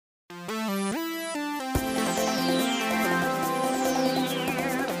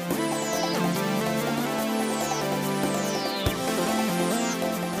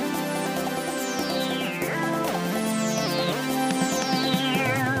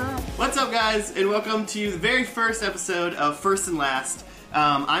What's up, guys, and welcome to the very first episode of First and Last.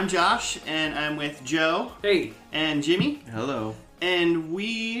 I'm Josh, and I'm with Joe. Hey. And Jimmy. Hello. And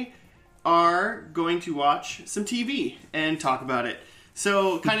we are going to watch some TV and talk about it.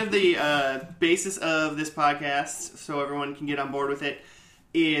 So, kind of the basis of this podcast, so everyone can get on board with it,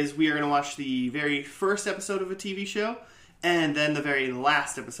 is we are going to watch the very first episode of a TV show, and then the very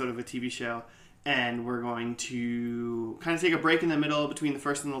last episode of a TV show. And we're going to kind of take a break in the middle between the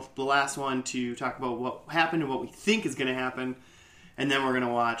first and the last one to talk about what happened and what we think is going to happen. And then we're going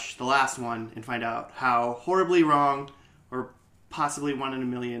to watch the last one and find out how horribly wrong or possibly 1 in a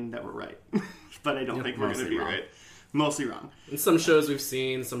million that we're right. But I don't think we're going to be right. Mostly wrong. And some shows we've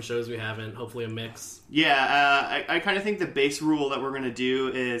seen, some shows we haven't. Hopefully a mix. Yeah, I kind of think the base rule that we're going to do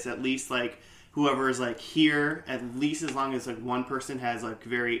is at least like whoever is like here, at least as long as like one person has like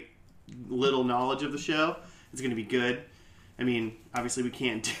very little knowledge of the show, it's going to be good. I mean, obviously we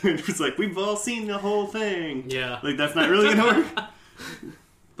can't do it. It's like, we've all seen the whole thing. Yeah. Like, that's not really going to work.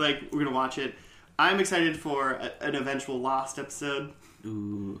 Like, we're going to watch it. I'm excited for an eventual Lost episode.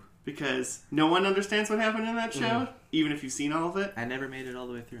 Ooh. Because no one understands what happened in that show, even if you've seen all of it. I never made it all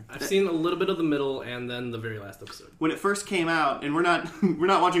the way through. I've seen a little bit of the middle and then the very last episode. When it first came out, and we're not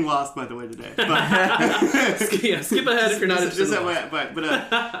watching Lost, by the way, today. But Yeah, skip ahead if you're not interested in Lost. But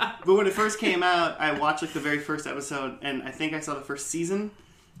when it first came out, I watched like the very first episode, and I think I saw the first season,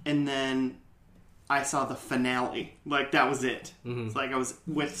 and then I saw the finale. Like, that was it. Mm-hmm. It's like I was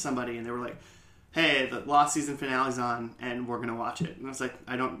with somebody, and they were like, "Hey, the Lost season finale's on, and we're gonna watch it." And I was like,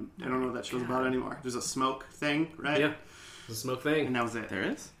 I don't know what that show's about anymore. There's a smoke thing, right? Yeah, the smoke thing. And that was it. There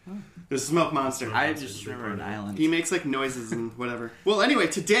is? Oh. There's a smoke monster. I just remember an island. He makes like noises and whatever. Well, anyway,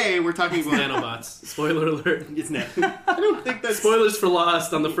 today we're talking about nanobots. Spoiler alert. It's I don't think that's Spoilers for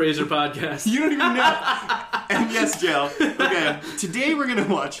Lost on the Frasier podcast. You don't even know. And yes, Joe. Okay, today we're gonna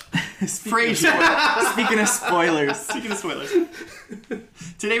watch Frasier. Speaking of spoilers.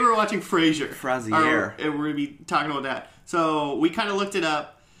 Today we're watching Frasier. Frasier. And we're gonna be talking about that. So we kind of looked it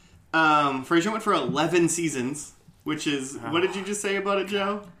up. Frasier went for 11 seasons, which is what did you just say about it,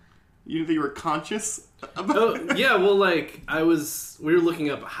 Joe? You didn't think you were conscious about it? Yeah, well, like, we were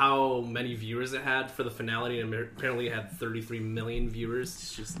looking up how many viewers it had for the finale, and apparently it had 33 million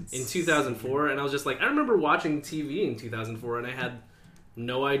viewers in 2004, and I was just like, I remember watching TV in 2004, and I had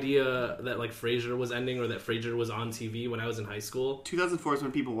no idea that, like, Frasier was ending or that Frasier was on TV when I was in high school. 2004 is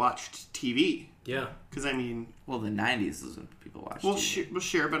when people watched TV. Yeah. Because, I mean... Well, the 90s is when people watched TV. Well,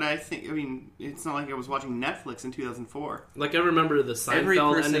 sure, but it's not like I was watching Netflix in 2004. Like, I remember the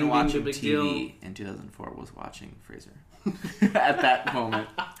Seinfeld ending being a big TV deal. in 2004 was watching Frasier. At that moment.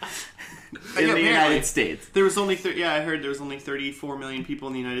 In the United States. There was only... I heard there was only 34 million people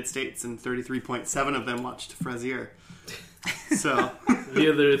in the United States, and 33.7 of them watched Frasier. So... The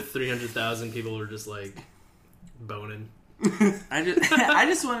other 300,000 people were just, like, boning. I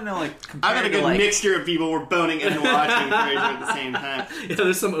just want to know, like, I got a good mixture of people were boning and watching Frasier at the same time. Yeah,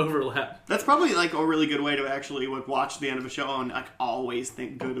 there's some overlap. That's probably like a really good way to actually like watch the end of a show and like always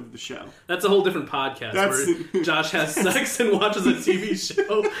think good of the show. That's a whole different podcast where Josh has sex and watches a TV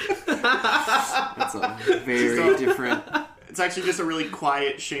show. That's a very different. It's actually just a really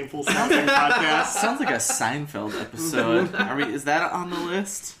quiet, shameful sounding podcast. Sounds like a Seinfeld episode. Is that on the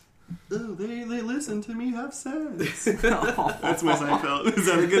list? Oh, they listen to me have sex. That's my Seinfeld. Is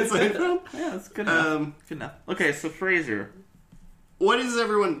that a good Seinfeld? Yeah, that's good enough. Good enough. Okay, so Frasier. What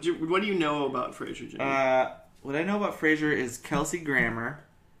do you know about Frasier, Jimmy? What I know about Frasier is Kelsey Grammer,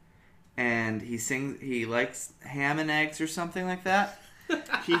 and he likes ham and eggs or something like that.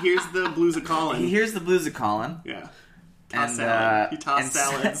 He hears the blues of Colin. Yeah. He tossed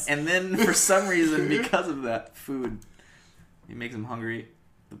salads. And then, for some reason, because of that food, he makes him hungry.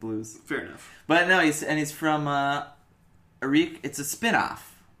 The blues. Fair enough. But no, he's from it's a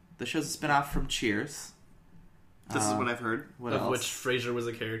spin-off. The show's a spin-off from Cheers. This is what I've heard. What of else? which Frasier was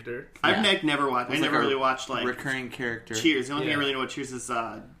a character. I've never watched. I never really watched like recurring character. Cheers. The only thing I really know about Cheers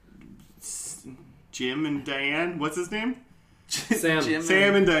is Jim and Diane. What's his name? Sam and Diane.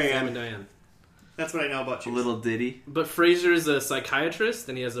 Sam and Diane. That's what I know about Cheers. A little ditty. But Frasier's a psychiatrist,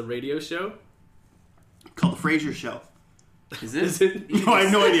 and he has a radio show called The Frasier Show. Is it? No, I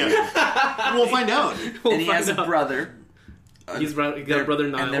have no idea. We'll find out. And he has a brother. He's got a brother,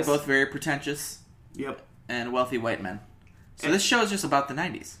 Niles. And they're both very pretentious. Yep. And wealthy white men. So this show is just about the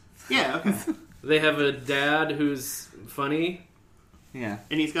 90s. Yeah, okay. They have a dad who's funny. Yeah.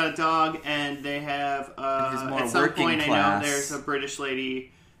 And he's got a dog, and they have, at some point, I know there's a British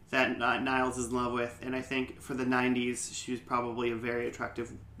lady that Niles is in love with, and I think for the 90s, she was probably a very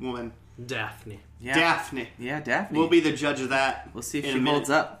attractive woman. Daphne. Yeah. Daphne. Yeah, Daphne. We'll be the judge of that. We'll see if she holds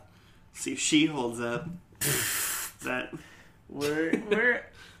up. See if she holds up. That We're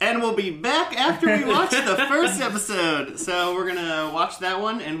and we'll be back after we watch the first episode. So we're gonna watch that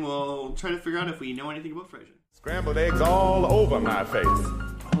one, and we'll try to figure out if we know anything about Frasier. Scrambled eggs all over my face.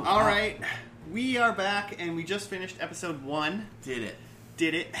 All right, we are back, and we just finished episode 1. did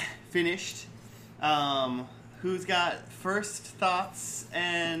it. Finished. Who's got first thoughts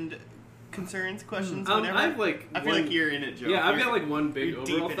and concerns, questions, whatever? I've like I feel like you're in it, Joe. Yeah, I've You're- got like one big you're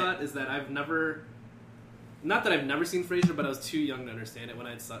deep overall in thought it. is that I've never, not that I've never seen Frasier, but I was too young to understand it when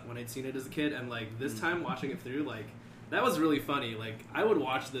I'd seen it as a kid, and like this time watching it through, like that was really funny. Like I would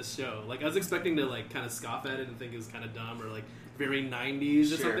watch this show. Like I was expecting to like kind of scoff at it and think it was kind of dumb or like very 90s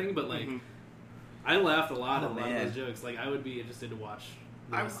or Sure. something, but like Mhm. I laughed a lot at a lot man. of those jokes. Like I would be interested to watch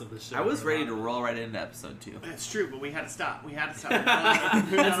the rest of the show. I was ready to roll right into episode 2. That's true, but we had to stop. That's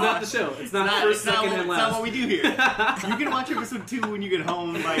That's not the show. It's not first, second, and It's not last. what we do here. You can watch episode 2 when you get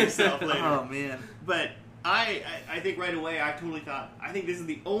home by yourself later. Oh man. But I think right away I totally thought, I think this is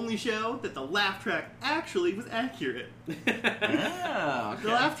the only show that the laugh track actually was accurate. Yeah. The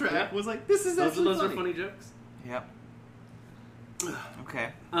laugh track was like, this is actually those funny. are funny jokes. Yep. Okay.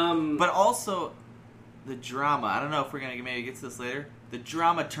 But But also, the drama. I don't know if we're gonna maybe get to this later. The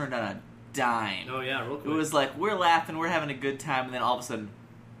drama turned on a dime. oh yeah, real It quick. was like we're laughing, we're having a good time, and then all of a sudden,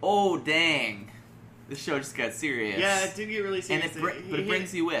 oh dang, the show just got serious. Yeah, it did get really and serious. but it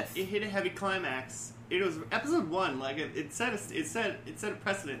brings you with. It hit a heavy climax. It was episode 1. Like it set a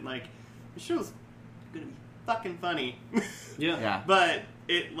precedent. Like the show's gonna be fucking funny. yeah. Yeah. But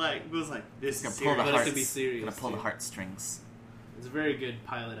it like was like this Gonna is pull the serious. But it hearts. could be serious, Gonna pull the too. heartstrings. It's a very good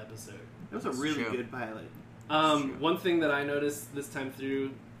pilot episode. It was a That's really true. good pilot. true. One thing that I noticed this time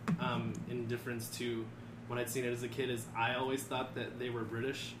through, in difference to when I'd seen it as a kid, is I always thought that they were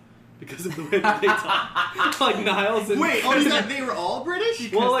British because of the way that they talk. Like Niles and Wait, oh, you thought they were all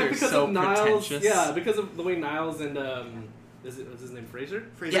British? well, like they're because so of Niles, pretentious. yeah, because of the way Niles and was his name Frasier?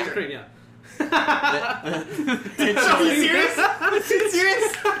 Frasier. Crane, yeah. Are you serious? Are you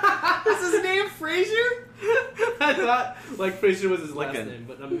serious? Is his name Frasier? I thought like Frasier was his Like last a- name,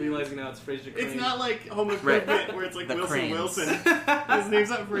 but I'm realizing now it's Frasier Crane. It's not like Home Improvement Right. where it's like The Wilson Cranes. Wilson. His name's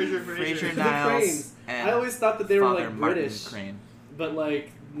not Frasier. Frasier, The Niles, Cranes. and I always thought that they were Father like Martin British, Crane. but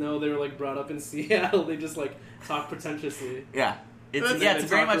like no, they were like brought up in Seattle. They just like talk pretentiously. Yeah. It's That's- it's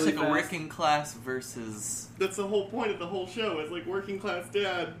very talk much really like a fast. working class versus. That's the whole point of the whole show. It's like working class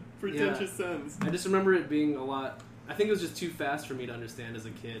dad, pretentious sons. I just remember it being a lot. I think it was just too fast for me to understand as a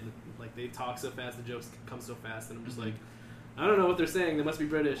kid. Like they talk so fast, the jokes come so fast, and I'm just like, I don't know what they're saying. They must be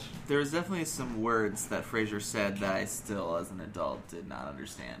British. There was definitely some words that Frasier said that I still, as an adult, did not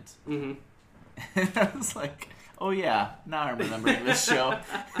understand. Mm-hmm. And I was like, oh yeah, now I'm remembering this show,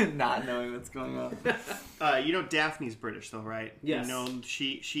 not knowing what's going on. You know Daphne's British though, right? Yes. You know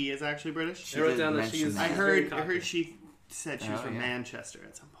she is actually British. I wrote did down that she mention is. that. I very heard cocky. she said she was Oh, from yeah. Manchester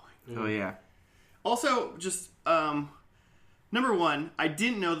at some point. Oh yeah. Also, just number one, I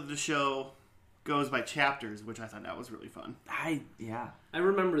didn't know that the show goes by chapters, which I thought that was really fun. I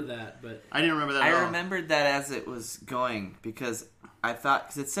remember that, but I didn't remember that at all. remembered that as it was going because I thought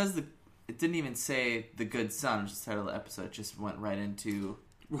because it says it didn't even say the good son, which is the title of the episode. It just went right into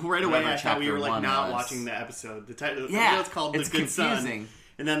Right away, whatever I thought we chapter were like one not was. watching the episode. The title, yeah. it's called it's The Good confusing. Son,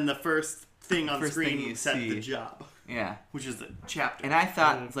 and then the first thing on First screen thing you said see. the job, Yeah. which is the chapter. And I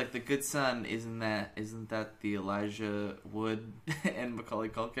thought it's like the good son isn't that the Elijah Wood and Macaulay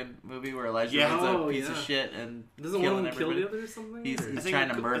Culkin movie where Elijah Yeah. Wood's Oh, a piece of yeah. shit and doesn't one killing of them kill everybody? the other or something? He's- Or- he's I trying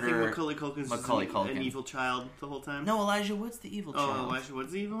to think murder Macaulay Culkin's just Macaulay an Culkin. evil child the whole time. No, Elijah Wood's the evil Oh, child. Elijah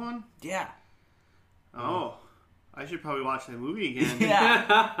Wood's the evil one? Yeah. Oh. I should probably watch that movie again. Yeah.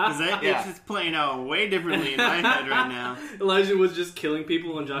 Because that Yeah. it's playing out way differently in my head right now. Elijah was just killing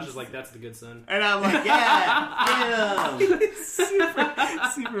people, and Josh is like, "That's the good son." And I'm like, yeah, get him.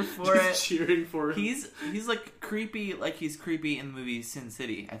 Super for Just it. cheering for him. He's like creepy, like he's creepy in the movie Sin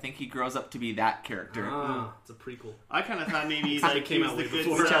City. I think he grows up to be that character. Ah, it's a prequel. I kind of thought maybe he's It like, came he was out the way good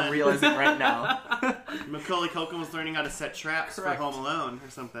before. Which I'm son. realizing right now. Macaulay Culkin was learning how to set traps Correct. for Home Alone or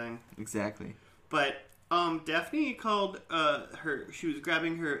something. Exactly. But Daphne called she was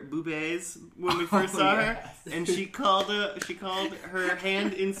grabbing her boobies when we first saw her, and she called her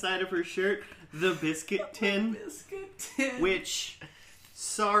hand inside of her shirt the biscuit tin, Biscuit tin. which,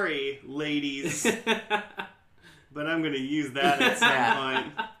 sorry ladies, but I'm gonna use that at some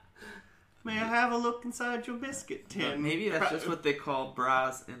point. May I have a look inside your biscuit tin? Maybe that's just what they call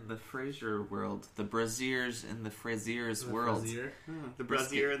bras in the Frasier world. The brasiers in the Frasier's world. Brazier. the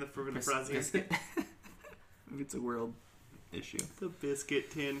brazier and the brazier. Biscuit. Maybe it's a world issue. The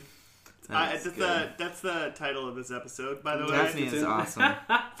biscuit tin. That's the title of this episode, by the way. Daphne is awesome.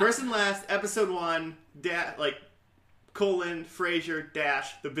 First and last, episode 1, Frasier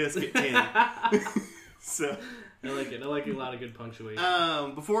 - the biscuit tin. So I like it. I like a lot of good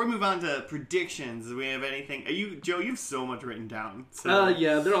punctuation. before we move on to predictions, do we have anything? Joe? You have so much written down. So.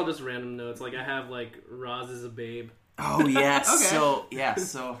 Yeah, they're all just random notes. Like I have Roz is a babe. Oh yeah, Okay.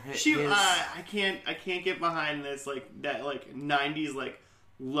 so Shoot, I can't get behind this that 90s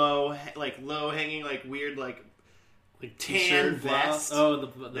low hanging weird tan T-shirt, vest. Oh, the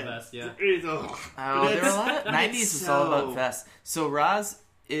vest, yeah. There were a lot of 90s was all about vests. So Roz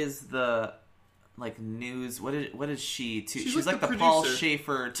is the news. What is she to? She's like the Paul producer.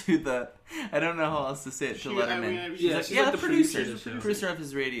 Schaefer to the. I don't know how else to say it to Letterman. She's the producer. of the show. Producer of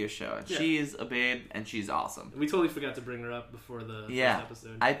his radio show. And she is a babe, and she's awesome. We totally forgot to bring her up before the first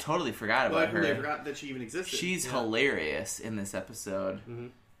episode. I totally forgot about her. I forgot that she even existed. She's hilarious in this episode. Mm-hmm.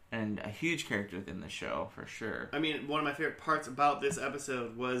 And a huge character within the show, for sure. I mean, one of my favorite parts about this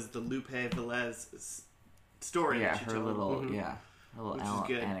episode was the Lupe Velez story. Yeah, that she her told. little, Mm-hmm. her little Which is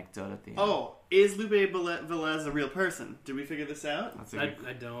good. anecdote at the end. Oh, is Lupe Velez a real person? Did we figure this out? That's a I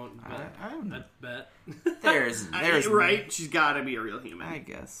good, don't. I don't know. I bet. There's right. She's got to be a real human. I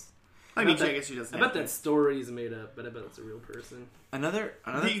guess. I guess she doesn't. I bet that story is made up, but I bet it's a real person. Another.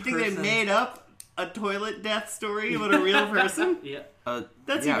 Do you think person, they made up a toilet death story about a real person? Yeah.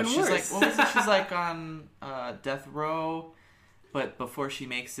 That's yeah, even she's worse. what was it? She's on death row, but before she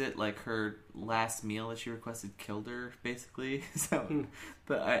makes it, her last meal that she requested killed her. Basically, so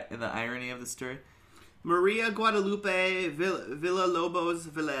the irony of the story. Maria Guadalupe Villalobos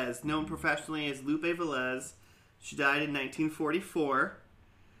Velez, known professionally as Lupe Velez, she died in 1944.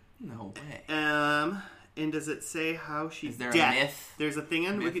 No way. And does it say how she? Is there death. a myth? There's a thing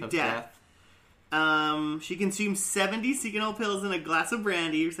on Myth Wicked of death. She consumed 70 Seconal pills and a glass of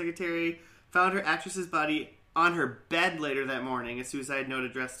brandy. Her secretary found her actress's body on her bed later that morning. A suicide note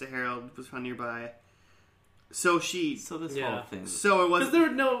addressed to Harold was found nearby. So this Yeah. whole thing. So it was.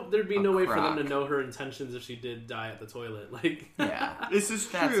 Because there'd be no way for them crock. to know her intentions if she did die at the toilet. Yeah. This is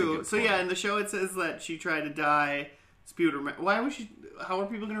That's a true. good So point. in the show it says that she tried to die. So people would remember. Why was she? How are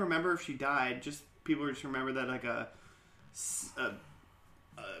people going to remember if she died? Just people just remember that a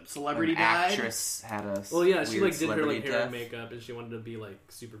celebrity An died. actress had a. Well, yeah, she weird did her celebrity hair death. and makeup, and she wanted to be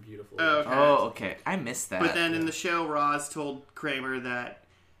super beautiful. Oh, okay. Oh, okay. I missed that. But then in the show, Roz told Kramer that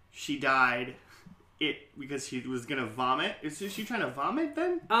she died because she was gonna vomit. Is she trying to vomit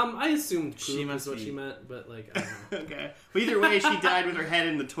then? I assumed She poop must is what be- she meant, but I don't know. Okay. But either way, she died with her head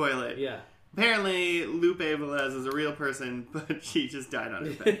in the toilet. Yeah. Apparently, Lupe Velez is a real person, but she just died on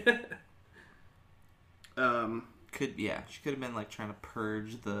her bed. She could have been trying to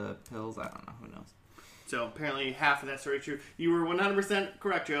purge the pills. I don't know. Who knows? So apparently half of that story is true. You were 100%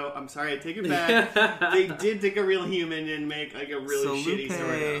 correct, Joe. I'm sorry, I take it back. They did take a real human and make a really shitty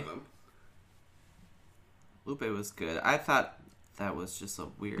story out of him. Lupe was good. I thought that was just a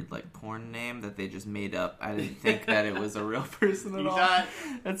weird porn name that they just made up. I didn't think that it was a real person at You all. thought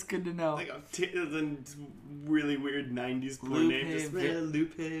That's good to know. the really weird 90s porn Lupe name. Just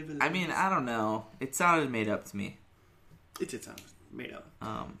Lupe Velez. I mean, I don't know. It sounded made up to me. It did sound made up.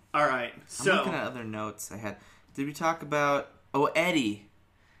 All right, so I'm looking at other notes I had. Did we talk about? Oh, Eddie.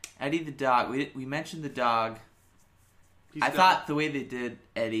 Eddie the dog. We mentioned the dog. I thought the way they did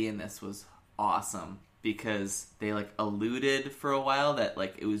Eddie in this was awesome because they alluded for a while that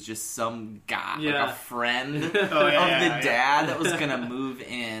it was just some guy, a friend of the dad that was gonna move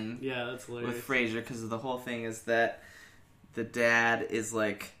in. Yeah, that's hilarious. With Frasier, because the whole thing is that the dad is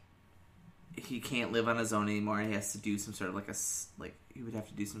he can't live on his own anymore. He has to do some sort of he would have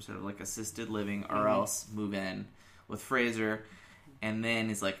to do some sort of assisted living or else move in with Frasier. And then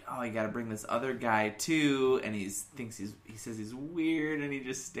he's like, oh, you got to bring this other guy too, and he says he's weird, and he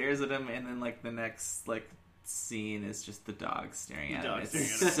just stares at him, and then the next scene is just the dog staring at him.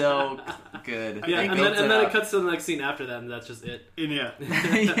 It's so good. Yeah, and then it cuts to the next scene after that, and that's just it. Yeah.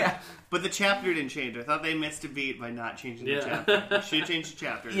 Yeah. But the chapter didn't change. I thought they missed a beat by not changing the chapter. They should change the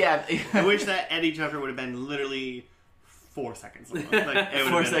chapter. Yeah. I wish that Eddie chapter would have been literally 4 seconds long. It would 4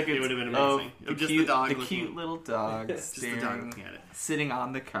 have seconds. It would have been amazing. The Just cute, the dog the looking, cute little dog just the dog staring, looking at it. sitting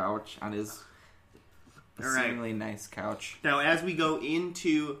on the couch on his All right. seemingly nice couch. Now, as we go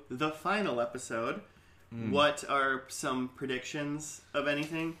into the final episode, what are some predictions of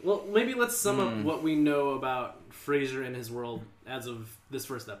anything? Well, maybe let's sum up what we know about Frasier and his world as of this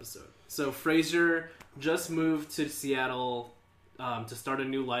first episode. So Frasier just moved to Seattle to start a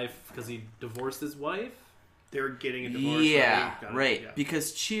new life because he divorced his wife. They were getting a divorce. Yeah, Got it. right. Yeah.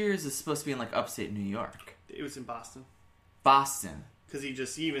 Because Cheers is supposed to be in upstate New York. It was in Boston. Boston.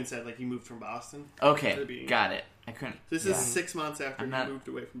 Because he even said like he moved from Boston. Okay, got it. I couldn't. This is 6 months after he moved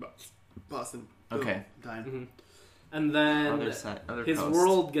away from Boston. Okay. Dying. Mm-hmm. And then his coast.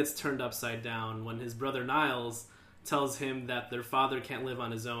 world gets turned upside down when his brother Niles tells him that their father can't live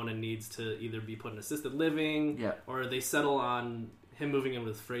on his own and needs to either be put in assisted living, or they settle on him moving in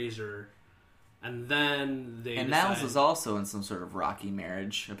with Frasier. And then they Niles was also in some sort of rocky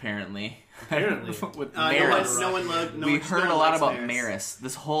marriage, apparently. With Maris. We heard a lot about Maris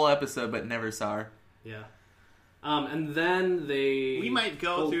this whole episode, but never saw her. Yeah. And then we might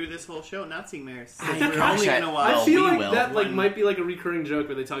go through this whole show not seeing Maris. I feel like that might be like a recurring joke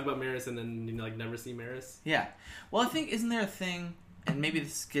where they talk about Maris and then never see Maris. Yeah. Well, I think isn't there a thing, and maybe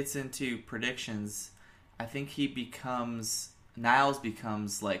this gets into predictions. I think Niles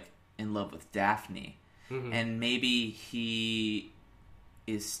becomes like in love with Daphne, and maybe he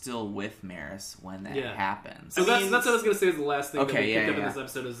is still with Maris when that happens. So that's what I was going to say is the last thing that we picked up in this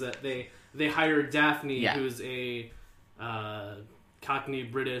episode is that they hire Daphne, who's a Cockney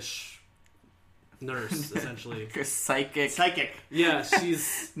British nurse, essentially. Psychic. Yeah,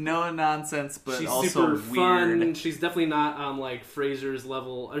 she's no nonsense, but she's also super weird. Fun. She's definitely not on like Frasier's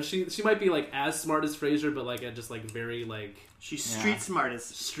level. Or she might be like as smart as Frasier, but like just like very like she's street smart as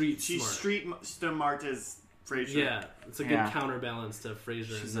street smart as Frasier. Yeah, it's a good counterbalance to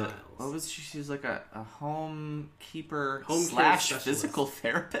Frasier and Niles. What was she? She was like a homekeeper / physical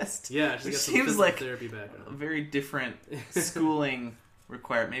therapist. Yeah, she seems like therapy background. A very different schooling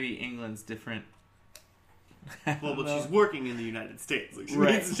required. Maybe England's different. Well, but she's working in the United States. Like she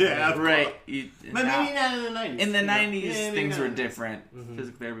right. needs to have right. But maybe not in the 90s. In the 90s, things were different.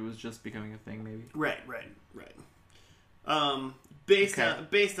 Physical therapy was just becoming a thing, maybe. Right.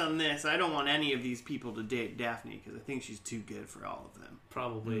 Based on this, I don't want any of these people to date Daphne because I think she's too good for all of them.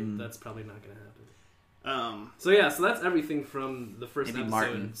 Probably. That's probably not going to happen. So that's everything from the first episode.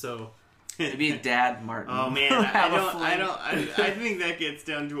 Martin. So maybe Dad Martin. Oh man, I think that gets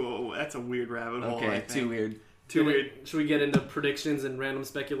down to that's a weird rabbit hole. Okay, too weird. Should we get into predictions and random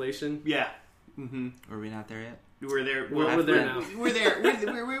speculation? Yeah. Were we not there yet? We're there. We're there now. We're there.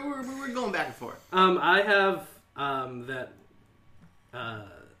 We're going back and forth. I have that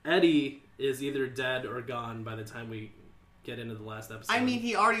Eddie is either dead or gone by the time we get into the last episode. I mean,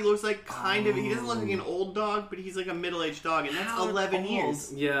 he already looks like he doesn't look like an old dog, but he's like a middle-aged dog, and that's 11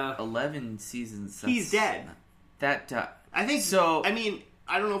 years. Yeah. 11 seasons. He's dead. I think so. I mean,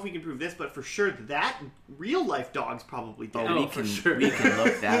 I don't know if we can prove this, but for sure that real-life dog's probably dead. For sure. We can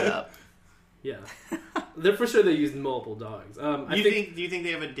look that up. Yeah. For sure they used multiple dogs. Do you think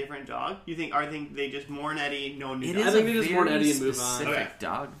they have a different dog? I think they just mourn Eddie, no new dog? I think they just mourn Eddie and move on. Specific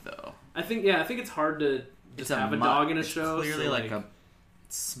dog, though. I think it's hard to just have a dog in a show. Clearly, like a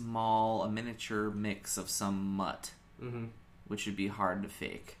miniature mix of some mutt, which would be hard to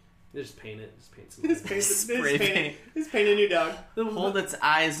fake. Just paint it. Just paint some. Just paint a new dog. Hold its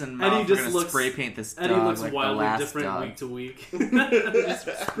eyes and mouth. We're gonna spray paint this dog. Eddie looks like wildly the last different dog. week to week. Just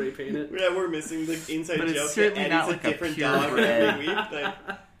spray paint it. Yeah, we're missing the inside but joke. It's certainly not like a different dog every week. Like,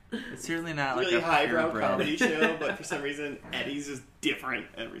 it's certainly not really like a highbrow purebred comedy show, but for some reason Eddie's just different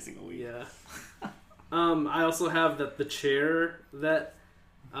every single week. Yeah. I also have that the chair that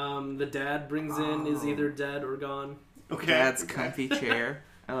the dad brings in is either dead or gone. Okay. Dad's comfy chair.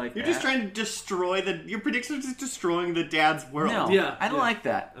 I like You're that. just trying to destroy your predictions are just destroying the dad's world. No, yeah, I don't like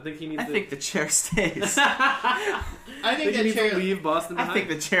that. I think he needs. I think the chair stays. I think he needs chair to leave Boston behind. I think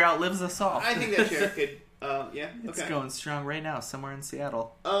the chair outlives us all. I think that chair could. Yeah. Okay. It's going strong right now, somewhere in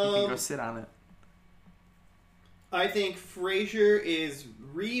Seattle. You can go sit on it. I think Frasier is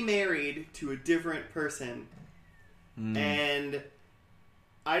remarried to a different person, and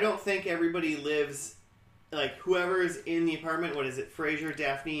I don't think everybody lives. Like, whoever's in the apartment, what is it, Frasier,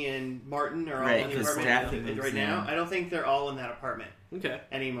 Daphne, and Martin are all in the apartment right now. I don't think they're all in that apartment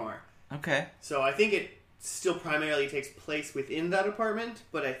anymore. Okay. So I think it still primarily takes place within that apartment,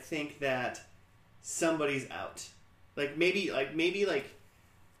 but I think that somebody's out. Maybe I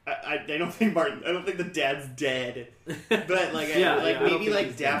don't think Martin, I don't think the dad's dead. But,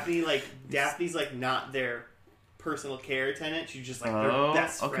 maybe, Daphne, Daphne's, Not their personal care tenant. She's just, their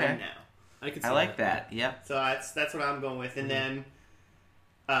best friend now. I like that. Yep. So that's what I'm going with, and then,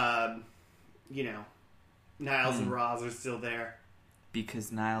 Niles and Roz are still there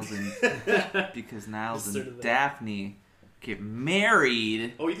because Niles and Daphne get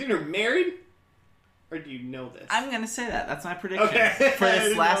married. Oh, you think they're married, or do you know this? I'm gonna say that. That's my prediction for I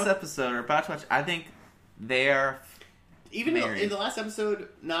this last know. episode or about to watch. I think they are. Even though married. in the last episode,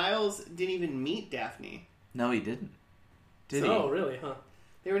 Niles didn't even meet Daphne. No, he didn't. Oh, really? Huh?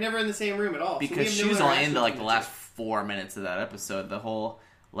 They were never in the same room at all. Because she was only in the last 4 minutes of that episode. The whole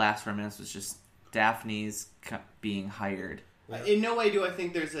last 4 minutes was just Daphne's being hired. In no way do I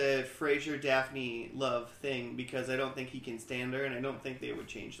think there's a Frasier Daphne love thing, because I don't think he can stand her, and I don't think they would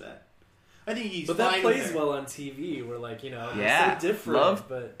change that. I think he's but fine that with plays her. well on TV. Where Yeah, it's so different. love,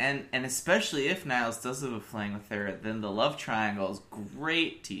 but and especially if Niles does have a fling with her, then the love triangle is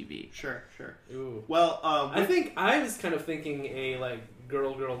great TV. Sure. ooh. Well, I think I was kind of thinking a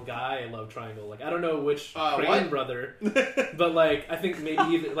girl guy love triangle. I don't know which Crane what? brother, but I think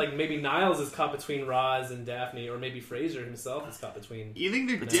maybe Niles is caught between Roz and Daphne, or maybe Frasier himself is caught between you think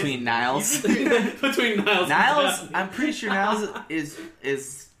they're Between Niles. between Niles. Niles, and Daphne. I'm pretty sure Niles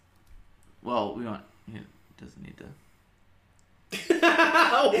is well, we want. He doesn't need to.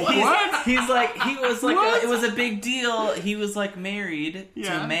 What? He's like he was like What? it was a big deal. He was married to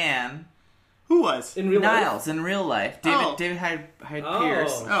Yeah. a man. Who was? in real life? Niles in real life. David Hyde Oh.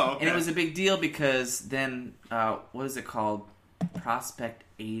 Pierce. Oh, okay. And it was a big deal because then what is it called? Prospect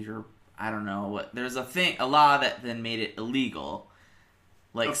 8 or I don't know what. There's a law that then made it illegal.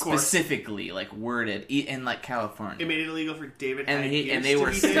 Of course. Specifically worded in California. It made it illegal for David And Hyde he- Pierce and they to were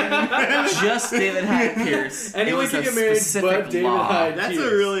be st- dating. Just David Hyde Pierce. Anyone It was can a get married, specific but David law. Hyde. That's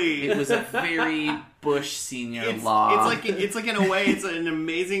Pierce. a really. It was a very Bush senior It's law. it's in a way it's an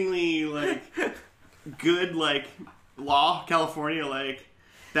amazingly good law. California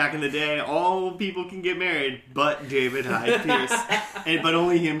back in the day, all people can get married, but David Hyde Pierce, but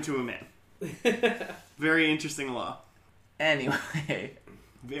only him to a man. Very interesting law. Anyway.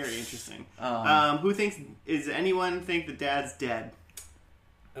 Very interesting. Um, Does anyone think the dad's dead?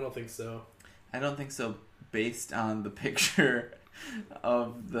 I don't think so. I don't think so, based on the picture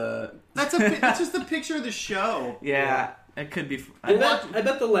of the... That's just the picture of the show. Yeah, it could be... I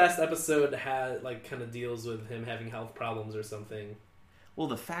bet the last episode had kind of deals with him having health problems or something. Well,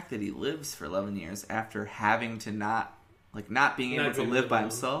 the fact that he lives for 11 years after having to not being able Not to being live by alone.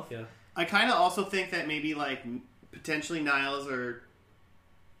 himself. Yeah. I kind of also think that maybe potentially Niles or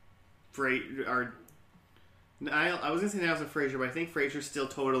I was gonna say Niles or Frasier, but I think Frasier's still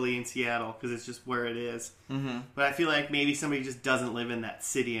totally in Seattle because it's just where it is. Mm-hmm. But I feel like maybe somebody just doesn't live in that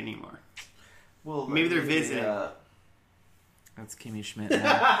city anymore. Well, Maybe they're visiting. That's Kimmy Schmidt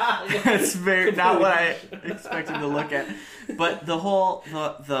now. That's very not what I expected to look at. But the whole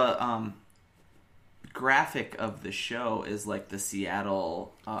the graphic of the show is the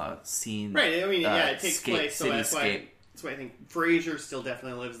Seattle scene. Right. I mean, yeah, it takes place. So that's cityscape. why I think Frasier still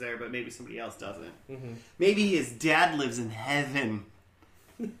definitely lives there, but maybe somebody else doesn't. Mm-hmm. Maybe his dad lives in heaven.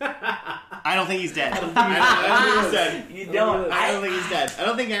 I don't think he's dead. I don't think he's dead. You don't. I don't think he's dead. I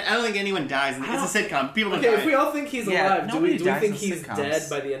don't think anyone dies. It's a sitcom. People don't Okay, die. if we all think he's Yeah, alive, do we nobody dies think in he's sitcoms. dead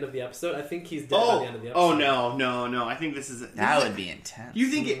by the end of the episode? I think he's dead by the end of the episode. No. I think this is That would be intense. You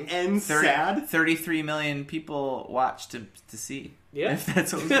think it ends sad? 33 million people watch to see. Yeah. If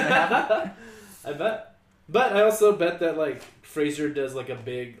that's what was going to happen. I bet. But I also bet that Frasier does a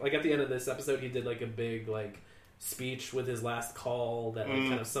big at the end of this episode he did a big speech with his last call that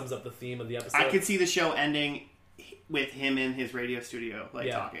kind of sums up the theme of the episode. I could see the show ending with him in his radio studio,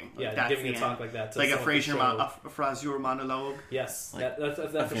 talking. Yeah, giving a talk like that. To like a sum up the Frasier, show. a Frasier monologue. Yes, Like, that's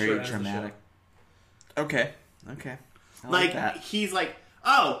for very sure ends the dramatic. show. Okay. I like that. He's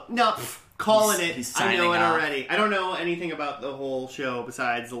oh no, calling He's it. I know signing it off. already. I don't know anything about the whole show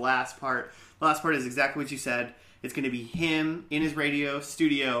besides the last part. The last part is exactly what you said. It's going to be him in his radio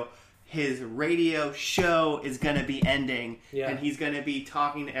studio. His radio show is going to be ending, and he's going to be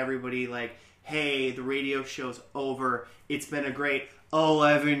talking to everybody hey, the radio show's over. It's been a great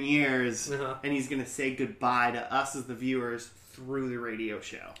 11 years. Uh-huh. And he's going to say goodbye to us as the viewers through the radio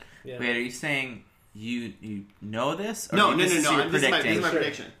show. Yeah. Wait, are you saying you know this? Or No. This is your This is my predicting?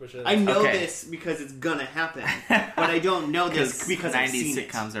 prediction. For sure. I know Okay. this because it's going to happen. But I don't know this because I've 90s seen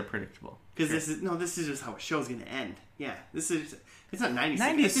sitcoms are predictable. Because this is just how a show's going to end. Yeah, it's not 90s.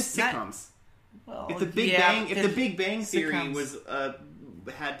 90s It's just sitcoms. Well, If the Big Bang Theory sitcoms. was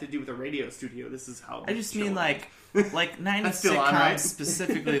had to do with a radio studio, this is how. I just the show mean would end. 90s That's still sitcoms on, right?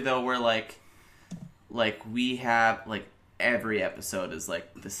 specifically though, where we have every episode is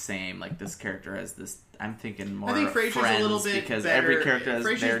the same. This character has this. I'm thinking more. I think Frasier's Friends a little bit because better. every character has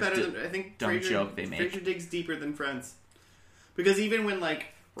Frasier's their better than I think. dumb Frasier, joke they make. Frasier digs deeper than Friends, because even when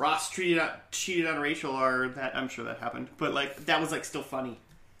Ross cheated on Rachel, or that I'm sure that happened, but that was still funny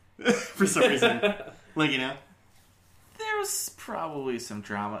for some reason. There was probably some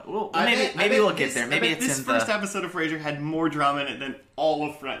drama. Well, I maybe bet we'll get this- there. I Maybe bet it's this in first the. episode of Frasier had more drama in it than all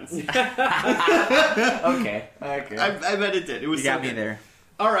of Friends. Okay. I bet it did. It was You so got me good. there.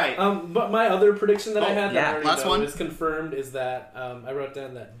 All right. But my other prediction that I had that I already last know one is confirmed is that I wrote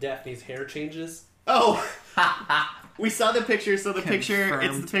down that Daphne's hair changes. Oh, we saw the picture. So the picture,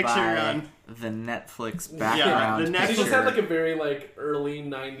 it's the Confirmed picture by on. the Netflix background. the She Netflix- just had like a very like early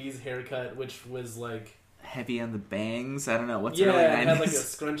 '90s haircut, which was like Heavy on the bangs. I don't know what's yeah, early it had 90s. like a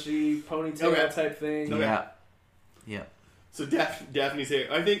scrunchy ponytail Okay. type thing. Okay. Yeah. So Daphne's hair.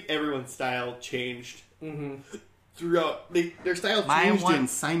 I think everyone's style changed Mm-hmm. throughout. Their style My changed one- in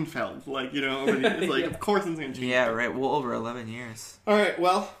Seinfeld. Like, you know, over the, it's like, Yeah. of course it's going to change. Yeah, right. Well, over 11 years. All right,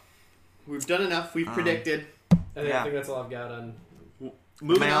 well, we've done enough. We've predicted. I Yeah. think that's all I've got on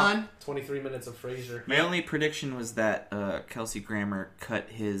Moving My- on. 23 minutes of Frasier. My only prediction was that Kelsey Grammer cut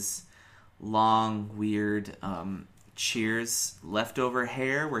his long, weird Cheers leftover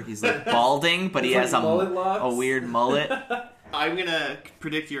hair where he's like balding, but he It's has like mullet locks? a weird mullet. I'm going to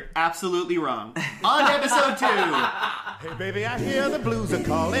predict you're absolutely wrong. On episode 2. Hey, baby, I hear the blues are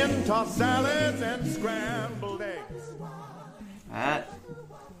calling. Tossed salads and scrambled eggs. That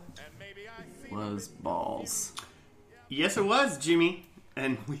And maybe I see was balls. Yes, it was, Jimmy.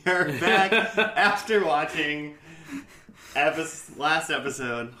 And we are back after watching last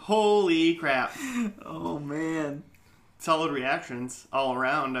episode. Holy crap. Oh, man. Solid reactions all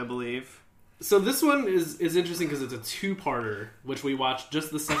around, I believe. So this one is interesting because it's a two-parter, which we watched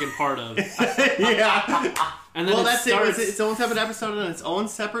just the second part of. Yeah. And then Well, it that's starts, it. It's its own separate episode on its own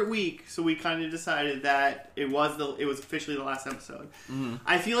separate week, so we kind of decided that it was officially the last episode.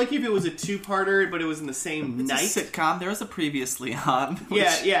 I feel like if it was a two-parter, but it was in the same It's night. a sitcom. There was a previously on.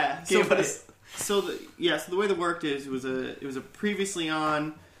 Yeah. gave So, us- so the way that worked is it was a previously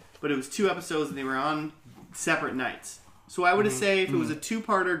on, but it was 2 episodes and they were on separate nights. So I would say if it was a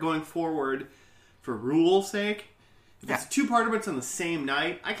two-parter going forward, for rule's sake, if it's a two-parter but it's on the same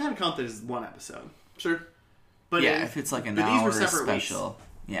night, I kind of count that as one episode. Sure. But Yeah, if it's like an but these hour were separate special.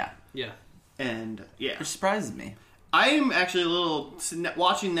 Yeah. Yeah. and yeah, Which surprises me. I am actually a little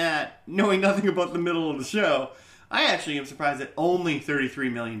watching that, knowing nothing about the middle of the show. I actually am surprised that only 33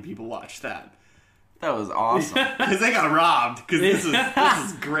 million people watched that That was awesome. because they got robbed. Because this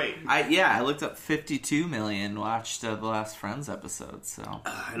is great. I looked up 52 million watched the last Friends episode, so.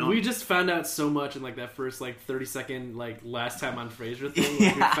 We just found out so much in like that first like 30-second like last time on Frasier thing.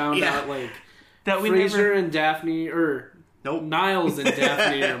 Like, we found Yeah. out like That we Frasier never... and Daphne or Nope. Niles and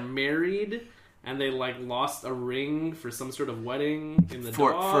Daphne are married, and they like lost a ring for some sort of wedding in the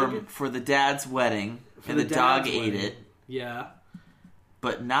dog. For the dad's wedding, For and the dog dad's ate wedding. it, Yeah.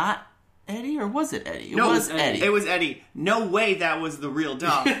 but not Eddie, or was it Eddie? It No, was Eddie. It was Eddie. No way that was the real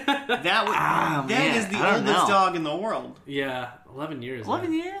dog. That man, is the I don't oldest know. dog in the world. Yeah. 11 years. 11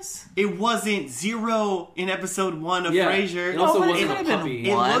 man. years? It wasn't Zero in episode 1 of Yeah. Frasier. It also but it wasn't could a have been puppy.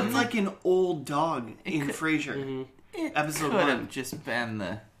 It one. looked like an old dog in could- Frasier. It Episode could 1. have just been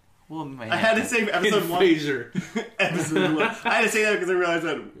the... Well, I had to say In episode 1. Frasier. Episode 1. I had to say that because I realized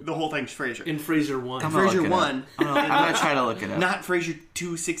that the whole thing's Frasier. In Frasier 1. I'm gonna look Frasier it up. 1. I'm gonna try to look it up. Not Frasier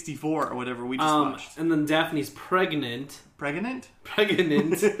 264 or whatever we just watched. And then Daphne's pregnant. Pregnant?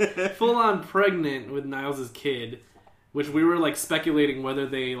 Full on pregnant with Niles' kid, which we were like speculating whether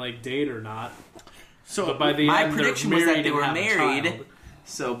they like date or not. So, But by the My end, prediction they're was that married they and were have a married. child.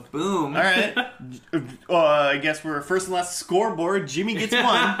 So, boom. all right. I guess we're first and last scoreboard. Jimmy gets 1.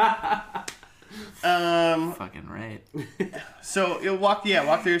 Fucking right. So it'll walk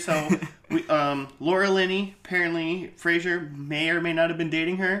through. So we, Laura Linney, apparently Frasier may or may not have been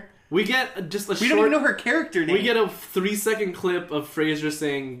dating her. We get just a We short. don't even know her character name. We get a 3-second clip of Frasier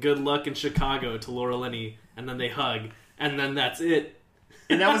saying "Good luck in Chicago" to Laura Linney, and then they hug, and then that's it.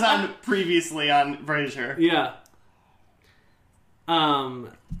 and that was on previously on Frasier. Yeah.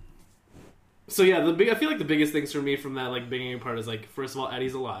 So yeah, I feel like the biggest things for me from that like beginning part is like, first of all,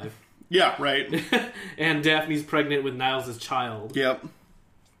 Eddie's alive, Yeah, right. and Daphne's pregnant with Niles' child. Yep.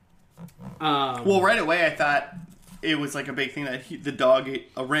 Um, Well, right away I thought it was like a big thing that the dog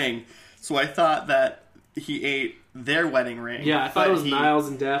ate a ring, so I thought that he ate their wedding ring. yeah, I thought but it was Niles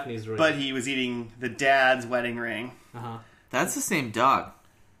and Daphne's ring. but he was eating the dad's wedding ring. uh-huh. That's the same dog.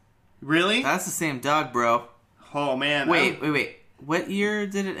 Really? That's the same dog, bro. Oh man. Wait. What year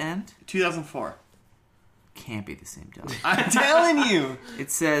did it end? 2004. Can't be the same dog. I'm telling you. It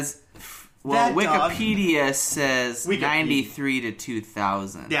says, well, That dog- Wikipedia says Wikipedia. 93 to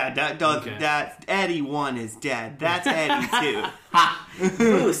 2000. Yeah, that dog. Okay. That Eddie 1 is dead. That's Eddie 2.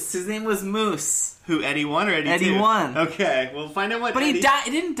 Moose. His name was Moose. Who, Eddie 1 or Eddie 2? Eddie 1. Okay, we'll find out what But Eddie... he died.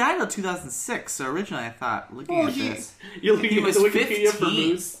 He didn't die till 2006. So originally, I thought looking Oh, at he- this, You're looking He at was the Wikipedia for 15.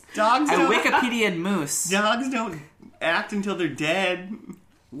 Moose. Dogs I don't... Wikipedia'd Moose. Dogs don't act until they're dead.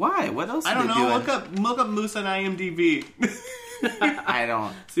 Why? What else? I don't are know. they doing? Look up Moose on IMDb. I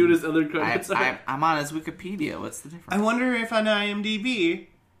don't. See what his other credits are. I'm on his Wikipedia. What's the difference? I wonder if on IMDb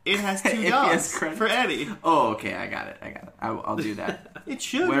it has 2 If he has dogs credits. for Eddie. Oh, okay. I got it. I'll do that. It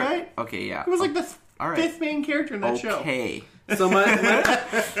should, Where- right? Okay, yeah. It was like the All right. 5th main character in that show. Okay. So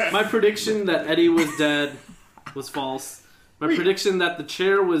my prediction that Eddie was dead was false. My prediction that the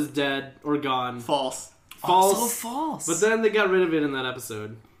chair was dead or gone. False. False. Also false. But then they got rid of it in that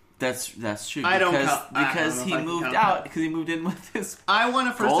episode. That's true. I don't because count- I don't because know if he I can moved count out that. because he moved in with his. I want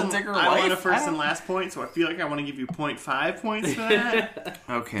a first Gold and digger I want a wife? first I and don't- last point, so I feel like I want to give you 0.5 points for that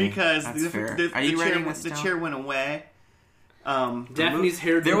Okay, because that's fair. the Are you writing chair, this the down? chair went away. Daphne's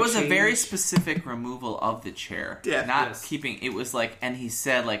hair. There didn't was a very change. specific removal of the chair. Yeah. Not Yes. keeping. It was like, and he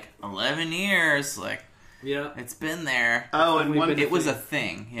said like 11 years. Like Yeah. it's been there. Oh, and We've one been- It was a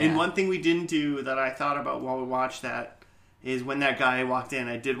thing. Yeah. and one thing we didn't do that I thought about while we watched that is when that guy walked in,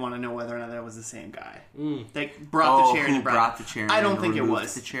 I did want to know whether or not that was the same guy. That brought the chair who and brought the chair? I and don't think it removed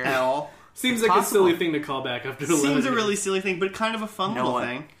was the chair. at all. Seems It's like possible. a silly thing to call back after 11 Seems a years. really silly thing, but kind of a fun know little what?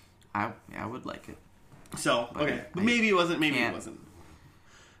 thing. I would like it. So, But okay. But I maybe it wasn't, maybe it can't. wasn't.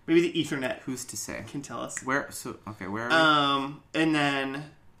 Maybe the Ethernet Who's to say? can tell us. Where? So okay. Where? Are we? And then...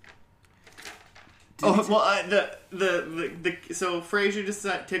 Did he so Frasier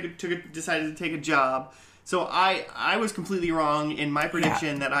decided to take a job. So I was completely wrong in my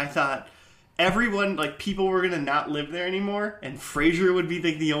prediction that I thought everyone, like, people were gonna not live there anymore, and Frasier would be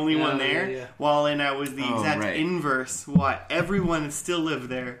like the only one there. yeah. While I was the Oh, exact right. inverse. Why everyone still lived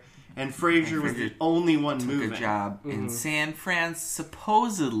there, and Frasier was the Frasier only one took moving. a job in San Fran,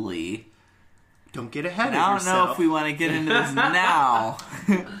 supposedly. Don't get ahead And of I don't yourself. know if we want to get into this now.